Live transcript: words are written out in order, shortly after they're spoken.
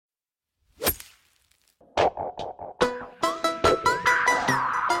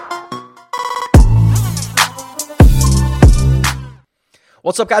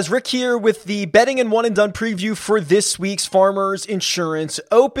What's up, guys? Rick here with the betting and one and done preview for this week's Farmers Insurance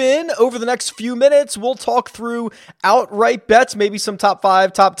Open. Over the next few minutes, we'll talk through outright bets, maybe some top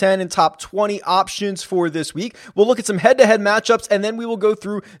 5, top 10, and top 20 options for this week. We'll look at some head-to-head matchups, and then we will go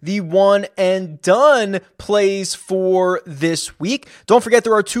through the one and done plays for this week. Don't forget,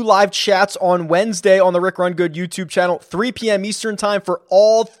 there are 2 live chats on Wednesday on the Rick Run Good YouTube channel, 3 p.m. Eastern time for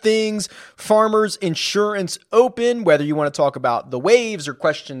all things Farmers Insurance Open, whether you want to talk about the waves or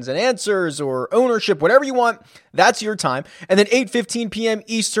questions and answers or ownership, whatever you want, that's your time. And then 8:15 p.m.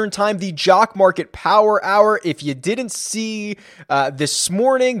 Eastern time, the Jock Market Power Hour. If you didn't see this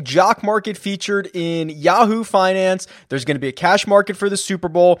morning, Jock Market featured in Yahoo Finance. There's going to be a cash market for the Super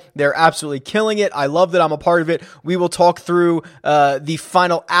Bowl. They're absolutely killing it. I love that I'm a part of it. We will talk through the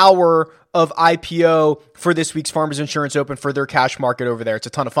final hour of IPO for this week's Farmers Insurance Open for their cash market over there. It's a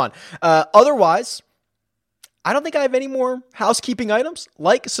ton of fun. Otherwise, I don't think I have any more housekeeping items.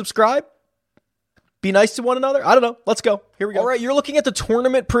 Like, subscribe, be nice to one another. I don't know. Let's go. Here we go. All right, you're looking at the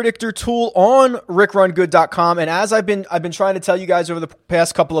tournament predictor tool on rickrungood.com. And as I've been trying to tell you guys over the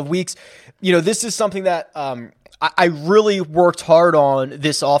past couple of weeks, this is something that I really worked hard on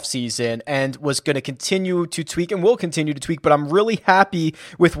this offseason and was going to continue to tweak and will continue to tweak, but I'm really happy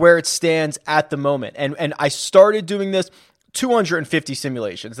with where it stands at the moment. And I started doing this 250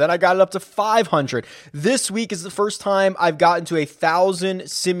 simulations. Then I got it up to 500. This week is the first time I've gotten to 1,000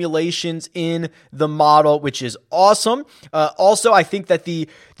 simulations in the model, which is awesome. Also, I think that the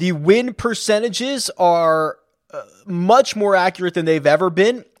win percentages are much more accurate than they've ever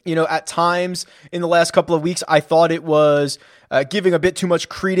been. At times in the last couple of weeks, I thought it was giving a bit too much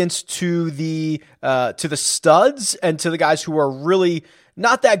credence to the studs and to the guys who are really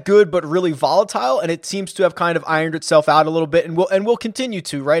not that good, but really volatile. And it seems to have kind of ironed itself out a little bit, and we'll continue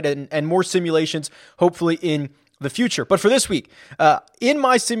to, right? And more simulations, hopefully in the future. But for this week, in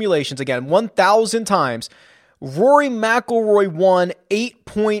my simulations, again, 1,000 times, Rory McIlroy won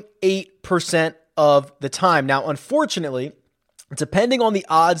 8.8% of the time. Now, unfortunately, depending on the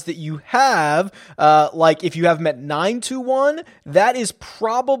odds that you have, like if you have him at 9-1, that is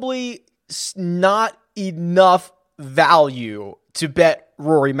probably not enough value to bet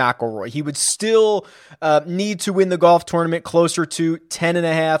Rory McIlroy. He would still need to win the golf tournament closer to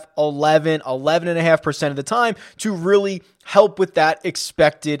 10.5, 11.5% of the time to really help with that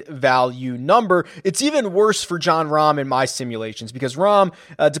expected value number. It's even worse for Jon Rahm in my simulations because Rahm,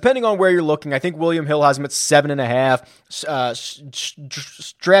 depending on where you're looking, I think William Hill has him at 7.5.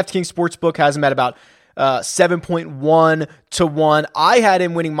 DraftKings Sportsbook has him at about 7.1 to 1. I had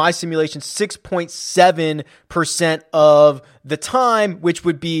him winning my simulation 6.7% of the time, which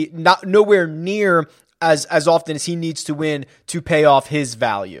would be nowhere near as often as he needs to win to pay off his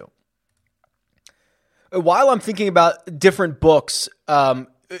value. While I'm thinking about different books,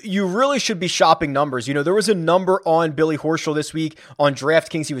 you really should be shopping numbers. There was a number on Billy Horschel this week on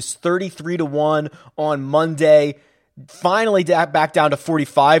DraftKings. He was 33 to 1 on Monday. Finally back down to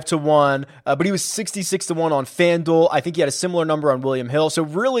 45 to 1, but he was 66 to 1 on FanDuel. I think he had a similar number on William Hill. So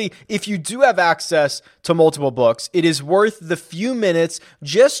really, if you do have access to multiple books, it is worth the few minutes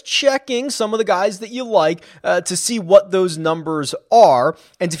just checking some of the guys that you like to see what those numbers are.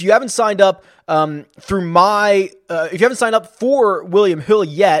 And if you haven't signed up if you haven't signed up for William Hill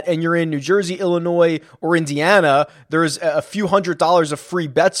yet and you're in New Jersey, Illinois, or Indiana, there's a few $100s of free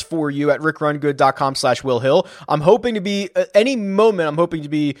bets for you at rickrungood.com/willhill. I'm hoping to be good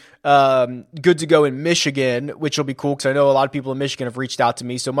to go in Michigan, which will be cool because I know a lot of people in Michigan have reached out to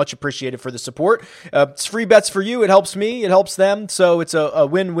me, so much appreciated for the support. It's free bets for you. It helps me. It helps them, so it's a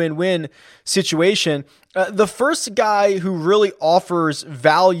win-win-win situation. The first guy who really offers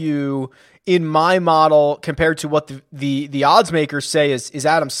value in my model compared to what the odds makers say is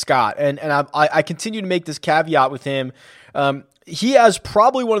Adam Scott. And I continue to make this caveat with him. He has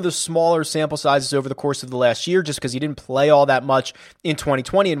probably one of the smaller sample sizes over the course of the last year just because he didn't play all that much in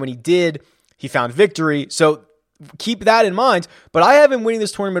 2020. And when he did, he found victory. So keep that in mind. But I have him winning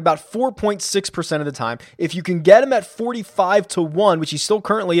this tournament about 4.6% of the time. If you can get him at 45 to 1, which he still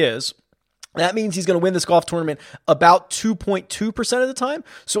currently is, that means he's going to win this golf tournament about 2.2% of the time.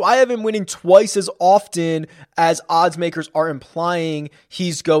 So I have him winning twice as often as odds makers are implying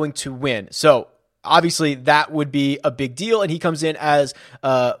he's going to win. So obviously that would be a big deal. And he comes in as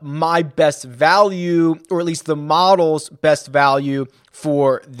my best value, or at least the model's best value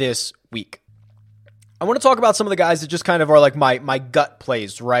for this week. I want to talk about some of the guys that just kind of are like my gut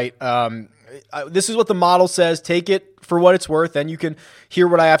plays, right? This is what the model says. Take it for what it's worth, and you can hear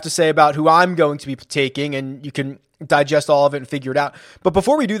what I have to say about who I'm going to be taking, and you can digest all of it and figure it out. But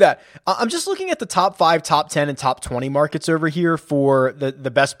before we do that, I'm just looking at the top 5, top 10, and top 20 markets over here for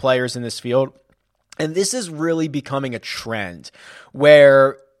the best players in this field. And this is really becoming a trend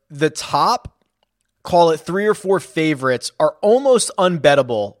where the top, call it 3 or 4 favorites, are almost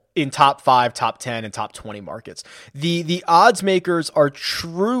unbettable in top 5, top 10, and top 20 markets. The odds makers are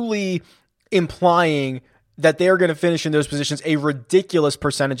truly implying that they are going to finish in those positions a ridiculous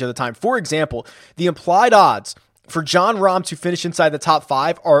percentage of the time. For example, the implied odds for Jon Rahm to finish inside the top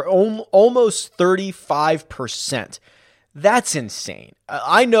 5 are almost 35%. That's insane.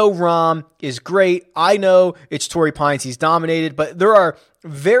 I know Rahm is great. I know it's Torrey Pines. He's dominated, but there are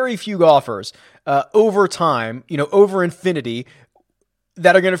very few golfers over time, over infinity,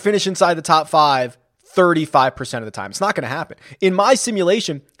 that are going to finish inside the top 5 35% of the time. It's not going to happen. In my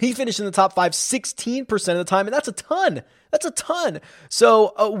simulation, he finished in the top 5 16% of the time, and that's a ton. That's a ton.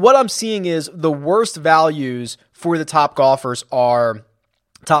 So what I'm seeing is the worst values for the top golfers are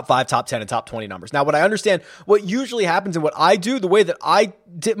top 5, top 10, and top 20 numbers. Now, what I understand, what usually happens and what I do, the way that I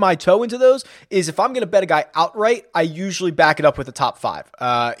dip my toe into those is if I'm going to bet a guy outright, I usually back it up with the top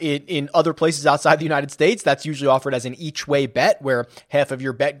 5. In other places outside the United States, that's usually offered as an each way bet where half of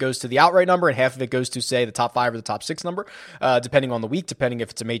your bet goes to the outright number and half of it goes to, say, the top 5 or the top 6 number, depending on the week, depending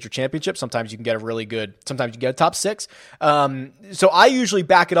if it's a major championship. Sometimes you can get sometimes you get a top 6. So I usually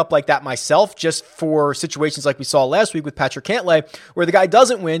back it up like that myself, just for situations like we saw last week with Patrick Cantlay, where the guy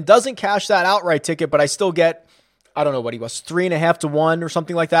doesn't win, doesn't cash that outright ticket, but I still get, I don't know what he was, 3.5 to 1 or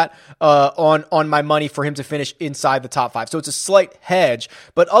something like that on my money for him to finish inside the top 5. So it's a slight hedge,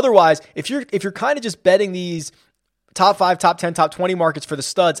 but otherwise, if you're kind of just betting these top 5, top 10, top 20 markets for the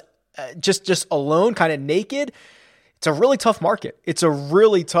studs, just alone, kind of naked, it's a really tough market. It's a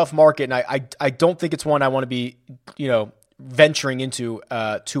really tough market, and I don't think it's one I want to be venturing into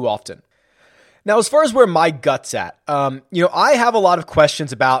too often. Now, as far as where my gut's at, I have a lot of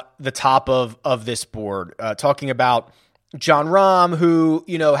questions about the top of this board, talking about Jon Rahm, who,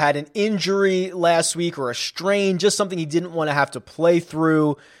 had an injury last week or a strain, just something he didn't want to have to play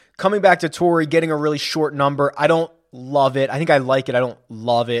through, coming back to Torrey, getting a really short number. I don't love it. I think I like it. I don't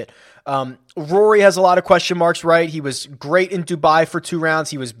love it. Rory has a lot of question marks, right? He was great in Dubai for 2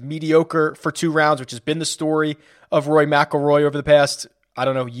 rounds. He was mediocre for 2 rounds, which has been the story of Rory McIlroy over the past,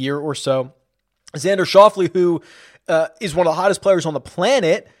 year or so. Xander Schauffele, who is one of the hottest players on the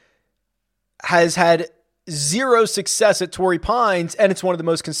planet, has had 0 success at Torrey Pines, and it's one of the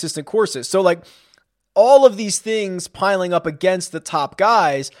most consistent courses. So, all of these things piling up against the top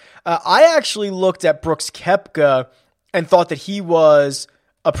guys, I actually looked at Brooks Koepka and thought that he was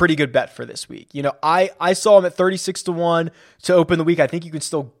a pretty good bet for this week. I saw him at 36 to 1 to open the week. I think you can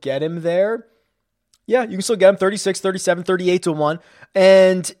still get him there. Yeah, you can still get him 36, 37, 38 to 1.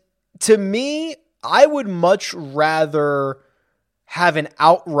 And to me, I would much rather have an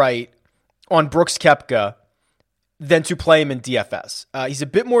outright on Brooks Koepka than to play him in DFS. He's a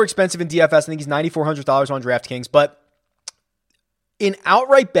bit more expensive in DFS. I think he's $9,400 on DraftKings, but in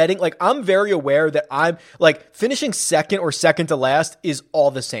outright betting, I'm very aware that I'm finishing second or second to last is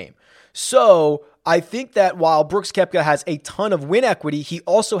all the same. So I think that while Brooks Koepka has a ton of win equity, he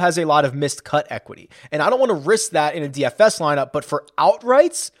also has a lot of missed cut equity. And I don't want to risk that in a DFS lineup, but for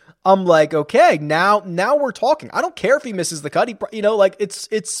outrights, I'm like, okay, now we're talking. I don't care if he misses the cut.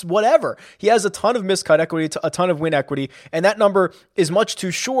 It's whatever. He has a ton of missed cut equity, a ton of win equity, and that number is much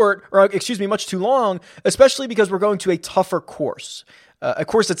too long, especially because we're going to a tougher course. A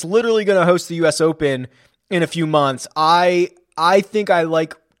course that's literally going to host the U.S. Open in a few months. I think I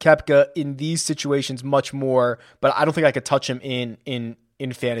like Koepka in these situations much more, but I don't think I could touch him in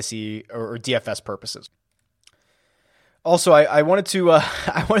fantasy or DFS purposes. Also, I wanted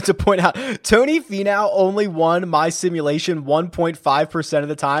to point out Tony Finau only won my simulation 1.5% of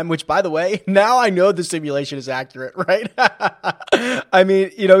the time, which, by the way, now I know the simulation is accurate, right? I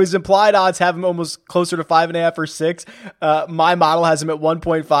mean, his implied odds have him almost closer to 5.5 or 6. My model has him at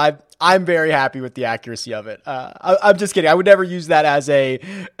 1.5. I'm very happy with the accuracy of it. I'm just kidding. I would never use that as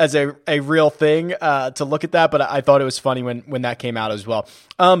a real thing to look at that, but I thought it was funny when that came out as well.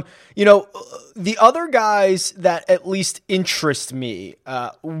 The other guys that at least interest me,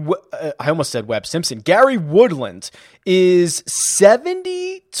 I almost said Webb Simpson. Gary Woodland is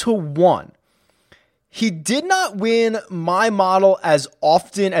 70 to 1. He did not win my model as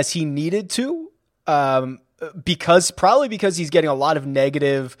often as he needed to, because he's getting a lot of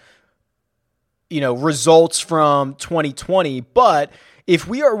negative results from 2020. But if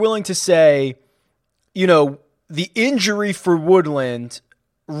we are willing to say, the injury for Woodland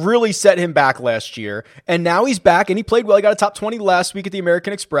really set him back last year. And now he's back and he played well. He got a top 20 last week at the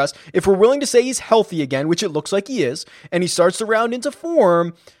American Express. If we're willing to say he's healthy again, which it looks like he is, and he starts to round into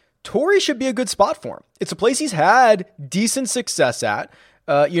form, Torrey should be a good spot for him. It's a place he's had decent success at.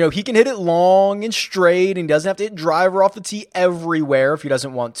 He can hit it long and straight, and he doesn't have to hit driver off the tee everywhere if he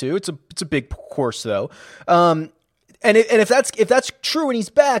doesn't want to. It's a big course though. And if that's true and he's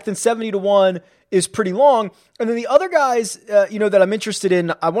back, then 70-1 is pretty long. And then the other guys, that I'm interested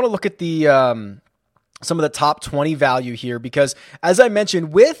in, I want to look at the some of the top 20 value here, because as I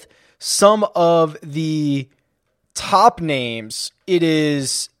mentioned, with some of the top names, it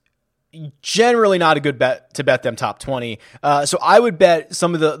is generally not a good bet to bet them top 20. So I would bet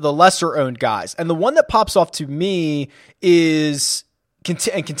some of the lesser owned guys. And the one that pops off to me is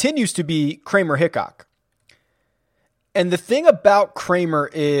and continues to be Kramer Hickok. And the thing about Kramer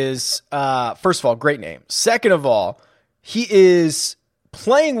is, first of all, great name. Second of all, he is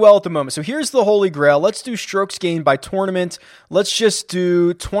playing well at the moment. So here's the holy grail. Let's do strokes gained by tournament. Let's just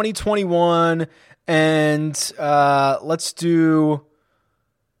do 2021 and let's do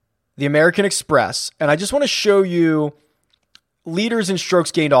the American Express. And I just want to show you leaders in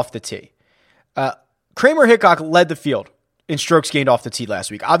strokes gained off the tee. Kramer Hickok led the field in strokes gained off the tee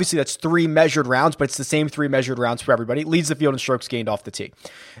last week. Obviously, that's 3 measured rounds, but it's the same 3 measured rounds for everybody. It leads the field in strokes gained off the tee.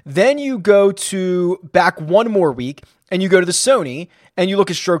 Then you go to back one more week, and you go to the Sony, and you look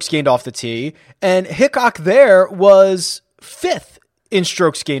at strokes gained off the tee, and Hickok there was 5th in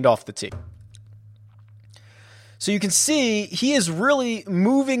strokes gained off the tee. So you can see he is really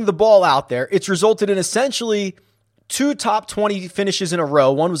moving the ball out there. It's resulted in essentially 2 top 20 finishes in a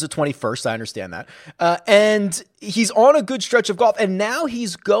row. One was the 21st. I understand that. And he's on a good stretch of golf. And now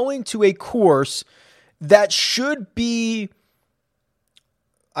he's going to a course that should be,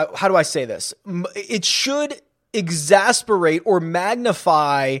 how do I say this? It should exasperate or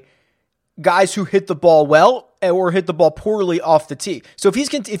magnify guys who hit the ball well or hit the ball poorly off the tee. So if he's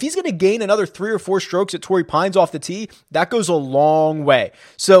going to gain another 3 or 4 strokes at Torrey Pines off the tee, that goes a long way.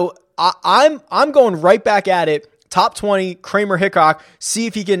 So I'm going right back at it. Top 20, Kramer Hickok, see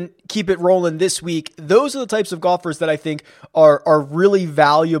if he can keep it rolling this week. Those are the types of golfers that I think are really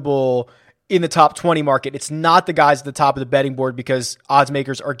valuable in the top 20 market. It's not the guys at the top of the betting board because odds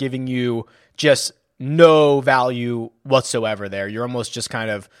makers are giving you just no value whatsoever there. You're almost just kind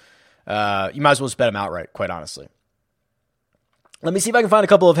of, you might as well just bet them outright, quite honestly. Let me see if I can find a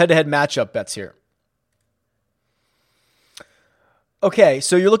couple of head-to-head matchup bets here. Okay,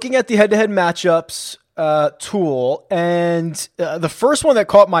 so you're looking at the head-to-head matchups tool, and the first one that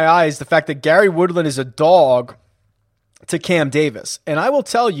caught my eye is the fact that Gary Woodland is a dog to Cam Davis. And I will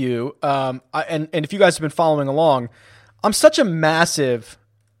tell you, and if you guys have been following along, I'm such a massive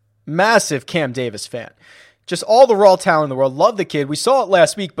Cam Davis fan. Just all the raw talent in the world. Love the kid. We saw it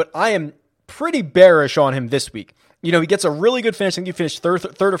last week, but I am pretty bearish on him this week. He gets a really good finish. I think he finished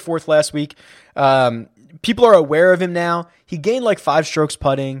third or fourth last week. People are aware of him now. He gained like 5 strokes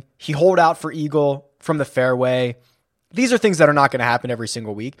putting. He holed out for eagle from the fairway. These are things that are not going to happen every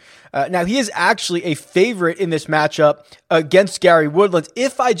single week. Now, he is actually a favorite in this matchup against Gary Woodland.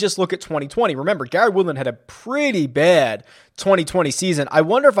 If I just look at 2020, remember, Gary Woodland had a pretty bad 2020 season. I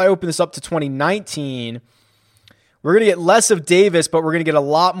wonder if I open this up to 2019, we're going to get less of Davis, but we're going to get a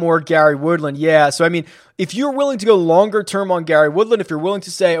lot more Gary Woodland. Yeah, so I mean, if you're willing to go longer term on Gary Woodland, if you're willing to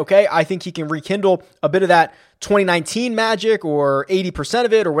say, okay, I think he can rekindle a bit of that 2019 magic or 80%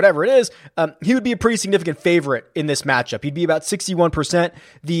 of it or whatever it is, he would be a pretty significant favorite in this matchup. He'd be about 61%.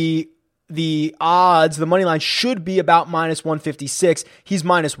 The odds, the money line should be about minus 156. He's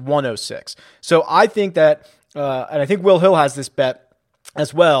minus 106. So I think that, and I think Will Hill has this bet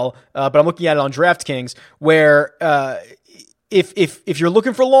as well, but I'm looking at it on DraftKings, where if you're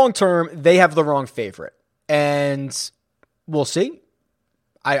looking for long term, they have the wrong favorite, and we'll see.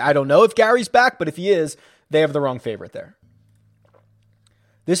 I don't know if Gary's back, but if he is, they have the wrong favorite there.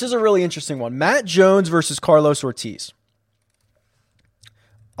 This is a really interesting one: Matt Jones versus Carlos Ortiz.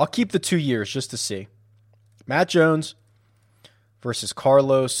 I'll keep the 2 years just to see. Matt Jones versus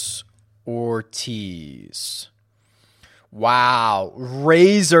Carlos Ortiz. Wow,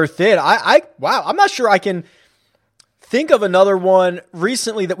 razor thin. Wow, I'm not sure I can think of another one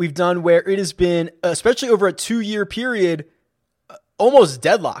recently that we've done where it has been, especially over a 2-year period, almost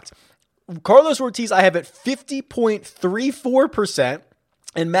deadlocked. Carlos Ortiz, I have at 50.34%,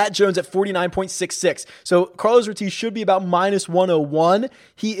 and Matt Jones at 49.66. So Carlos Ortiz should be about minus 101.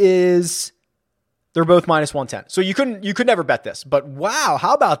 They're both minus 110. So you could never bet this. But wow,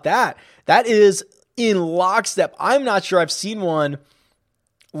 how about that? That is in lockstep. I'm not sure I've seen one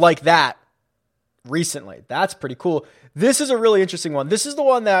like that recently. That's pretty cool. This is a really interesting one. This is the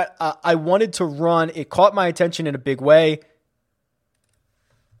one that I wanted to run. It caught my attention in a big way.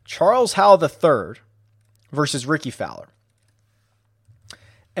 Charles Howell III versus Rickie Fowler.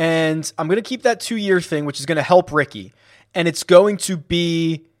 And I'm going to keep that 2-year thing, which is going to help Rickie. And it's going to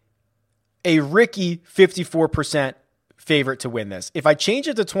be a Rickie 54% favorite to win this. If I change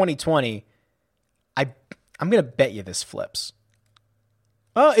it to 2020, I'm going to bet you this flips.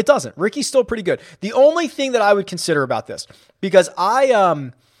 It doesn't. Rickie's still pretty good. The only thing that I would consider about this, because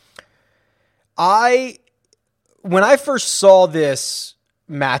when I first saw this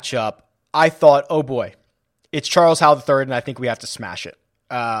matchup, I thought, oh boy, it's Charles Howell III, and I think we have to smash it.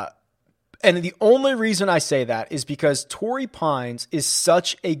 And the only reason I say that is because Torrey Pines is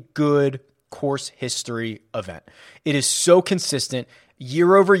such a good course history event. It is so consistent.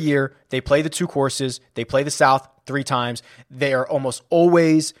 Year over year, they play the 2 courses. They play the South 3 times. They are almost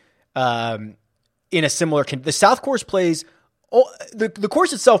always in a similar... The South course plays... The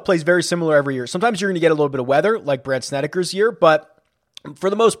course itself plays very similar every year. Sometimes you're going to get a little bit of weather, like Brad Snedeker's year, but for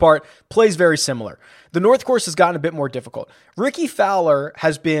the most part, plays very similar. The North course has gotten a bit more difficult. Rickie Fowler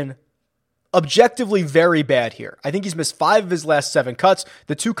has been objectively very bad here. I think he's missed 5 of his last 7 cuts.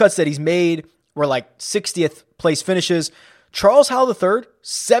 The 2 cuts that he's made were like 60th place finishes. Charles Howell III,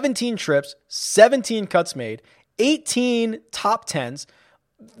 17 trips, 17 cuts made, 18 top 10s.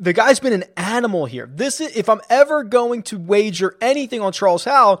 The guy's been an animal here. This is, if I'm ever going to wager anything on Charles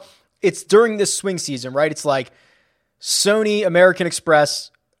Howell, it's during this swing season, right? It's like Sony American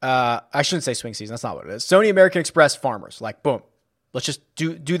Express. I shouldn't say swing season. That's not what it is. Sony American Express Farmers. Like, boom. Let's just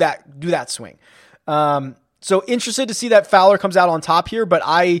do that swing. So interested to see that Fowler comes out on top here, but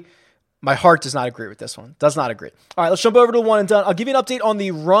my heart does not agree with this one. Does not agree. All right, let's jump over to the one and done. I'll give you an update on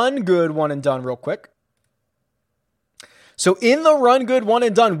the Run Good one and done real quick. So in the Run Good one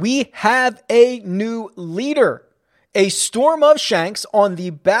and done, we have a new leader. A Storm of Shanks on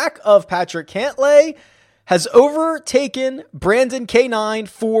the back of Patrick Cantlay has overtaken Brandon K9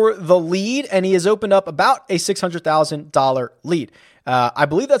 for the lead, and he has opened up about a $600,000 lead. I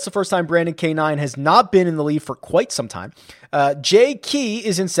believe that's the first time Brandon K9 has not been in the lead for quite some time. Jay Key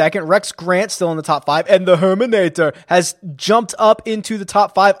is in second. Rex Grant still in the top 5. And the Herminator has jumped up into the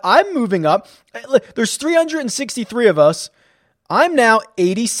top 5. I'm moving up. There's 363 of us. I'm now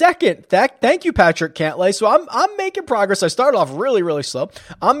 82nd. Thank you, Patrick Cantlay. So I'm making progress. I started off really, really slow.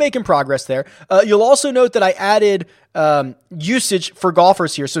 I'm making progress there. You'll also note that I added usage for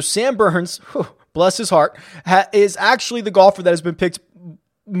golfers here. So Sam Burns, bless his heart, is actually the golfer that has been picked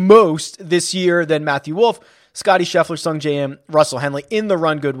most this year than Matthew Wolff, Scotty Scheffler, Sung J M, Russell Henley in the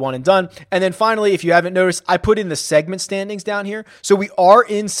Run Good one and done. And then finally, if you haven't noticed, I put in the segment standings down here. So we are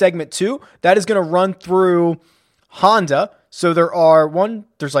in segment 2. That is going to run through Honda. So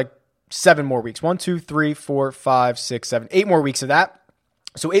there's like 7 more weeks. 1, 2, 3, 4, 5, 6, 7, 8 more weeks of that.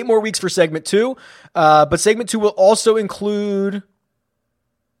 So 8 more weeks for segment 2. But segment 2 will also include...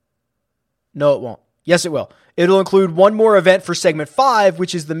 No, it won't. Yes, it will. It'll include one more event for segment 5,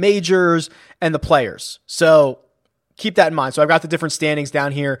 which is the majors and the players. So keep that in mind. So I've got the different standings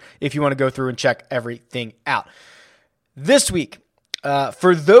down here if you want to go through and check everything out. This week,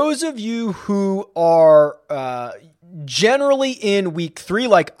 for those of you who are generally in week 3,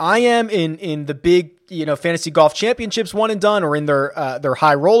 like I am in the big, fantasy golf championships one and done, or in their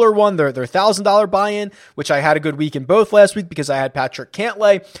high roller one, their $1,000 buy-in, which I had a good week in both last week because I had Patrick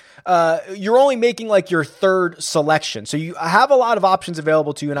Cantlay. You're only making like your 3rd selection. So you have a lot of options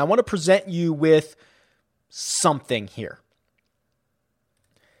available to you, and I want to present you with something here.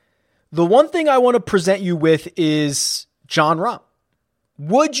 The one thing I want to present you with is Jon Rahm.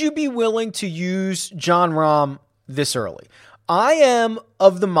 Would you be willing to use Jon Rahm this early? I am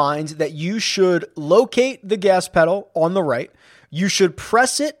of the mind that you should locate the gas pedal on the right. You should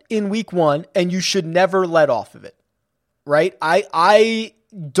press it in week 1, and you should never let off of it, right? I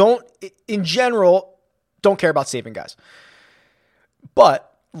don't, in general, don't care about saving guys.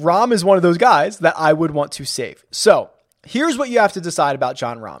 But Rahm is one of those guys that I would want to save. So here's what you have to decide about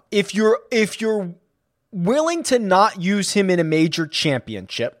Jon Rahm. If you're willing to not use him in a major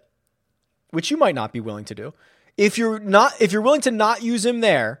championship, which you might not be willing to do, if you're willing to not use him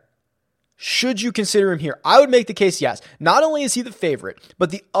there, should you consider him here? I would make the case yes. Not only is he the favorite,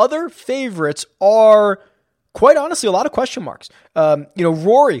 but the other favorites are, quite honestly, a lot of question marks.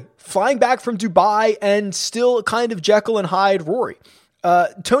 Rory flying back from Dubai and still kind of Jekyll and Hyde Rory.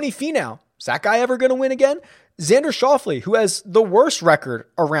 Tony Finau, is that guy ever going to win again? Xander Schauffele, who has the worst record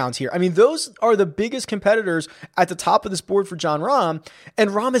around here. I mean, those are the biggest competitors at the top of this board for Jon Rahm, and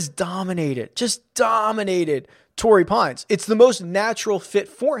Rahm has dominated Torrey Pines. It's the most natural fit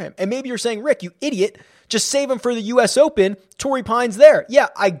for him. And maybe you're saying, Rick, you idiot, just save him for the U.S. Open. Torrey Pines there. Yeah,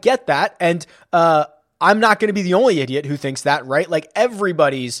 I get that. And I'm not going to be the only idiot who thinks that, right? Like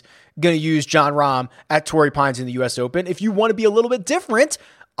everybody's going to use Jon Rahm at Torrey Pines in the U.S. Open. If you want to be a little bit different,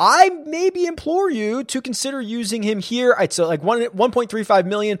 I maybe implore you to consider using him here. I'd say like 1.35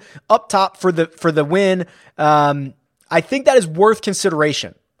 million up top for the win. I think that is worth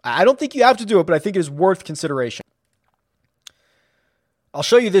consideration. I don't think you have to do it, but I think it is worth consideration. I'll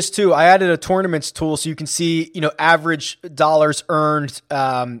show you this too. I added a tournaments tool so you can see, average dollars earned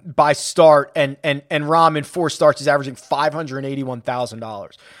by start, and Rahm in 4 starts is averaging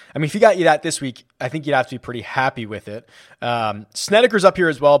 $581,000. I mean, if he got you that this week, I think you'd have to be pretty happy with it. Snedeker's up here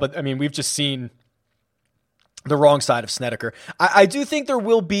as well, but I mean, we've just seen the wrong side of Snedeker. I do think there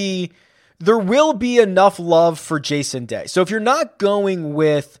will be enough love for Jason Day. So if you're not going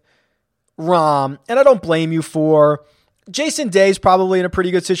with Rahm, and I don't blame you for, Jason Day's probably in a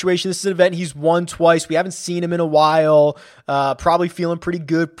pretty good situation. This is an event he's won twice. We haven't seen him in a while. Probably feeling pretty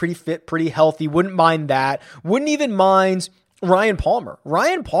good, pretty fit, pretty healthy. Wouldn't mind that. Wouldn't even mind Ryan Palmer.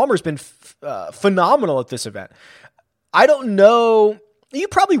 Ryan Palmer's been phenomenal at this event. I don't know. You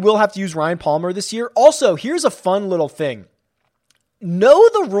probably will have to use Ryan Palmer this year. Also, here's a fun little thing. Know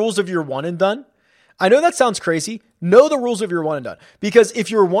the rules of your one and done. I know that sounds crazy. Know the rules of your one and done. Because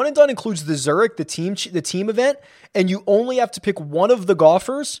if your one and done includes the Zurich, the team event, and you only have to pick one of the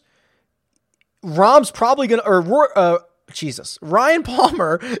golfers, Ryan Palmer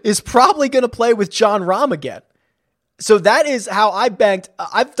is probably going to play with Jon Rahm again. So that is how I banked.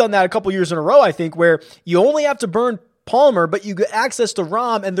 I've done that a couple years in a row, I think, where you only have to burn Palmer, but you get access to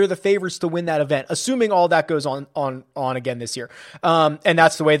Rahm, and they're the favorites to win that event, assuming all that goes on again this year. And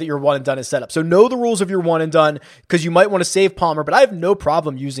that's the way that your one and done is set up. So know the rules of your one and done, because you might want to save Palmer, but I have no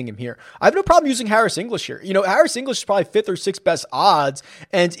problem using him here. I have no problem using Harris English here. Harris English is probably 5th or 6th best odds.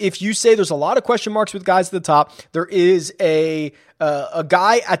 And if you say there's a lot of question marks with guys at the top, there is a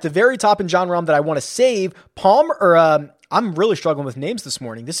guy at the very top in Jon Rahm that I want to save. I'm really struggling with names this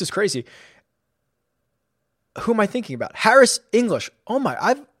morning. This is crazy. Who am I thinking about? Harris English. Oh my,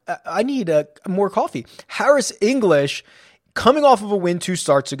 I need more coffee. Harris English, coming off of a win 2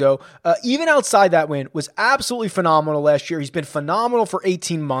 starts ago, even outside that win, was absolutely phenomenal last year. He's been phenomenal for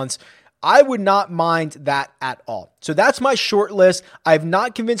 18 months. I would not mind that at all. So that's my short list. I've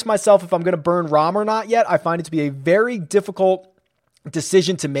not convinced myself if I'm going to burn Rahm or not yet. I find it to be a very difficult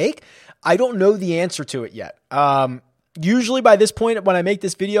decision to make. I don't know the answer to it yet. Usually by this point, when I make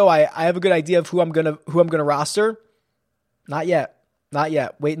this video, I have a good idea of who I'm gonna roster. Not yet.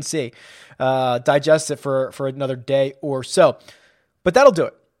 Wait and see. Digest it for another day or so. But that'll do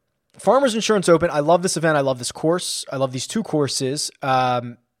it. Farmers Insurance Open. I love this event. I love this course. I love these 2 courses.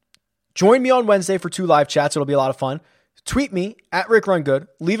 Join me on Wednesday for 2 live chats. It'll be a lot of fun. Tweet me at Rick Run Good.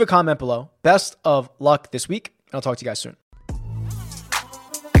 Leave a comment below. Best of luck this week. I'll talk to you guys soon.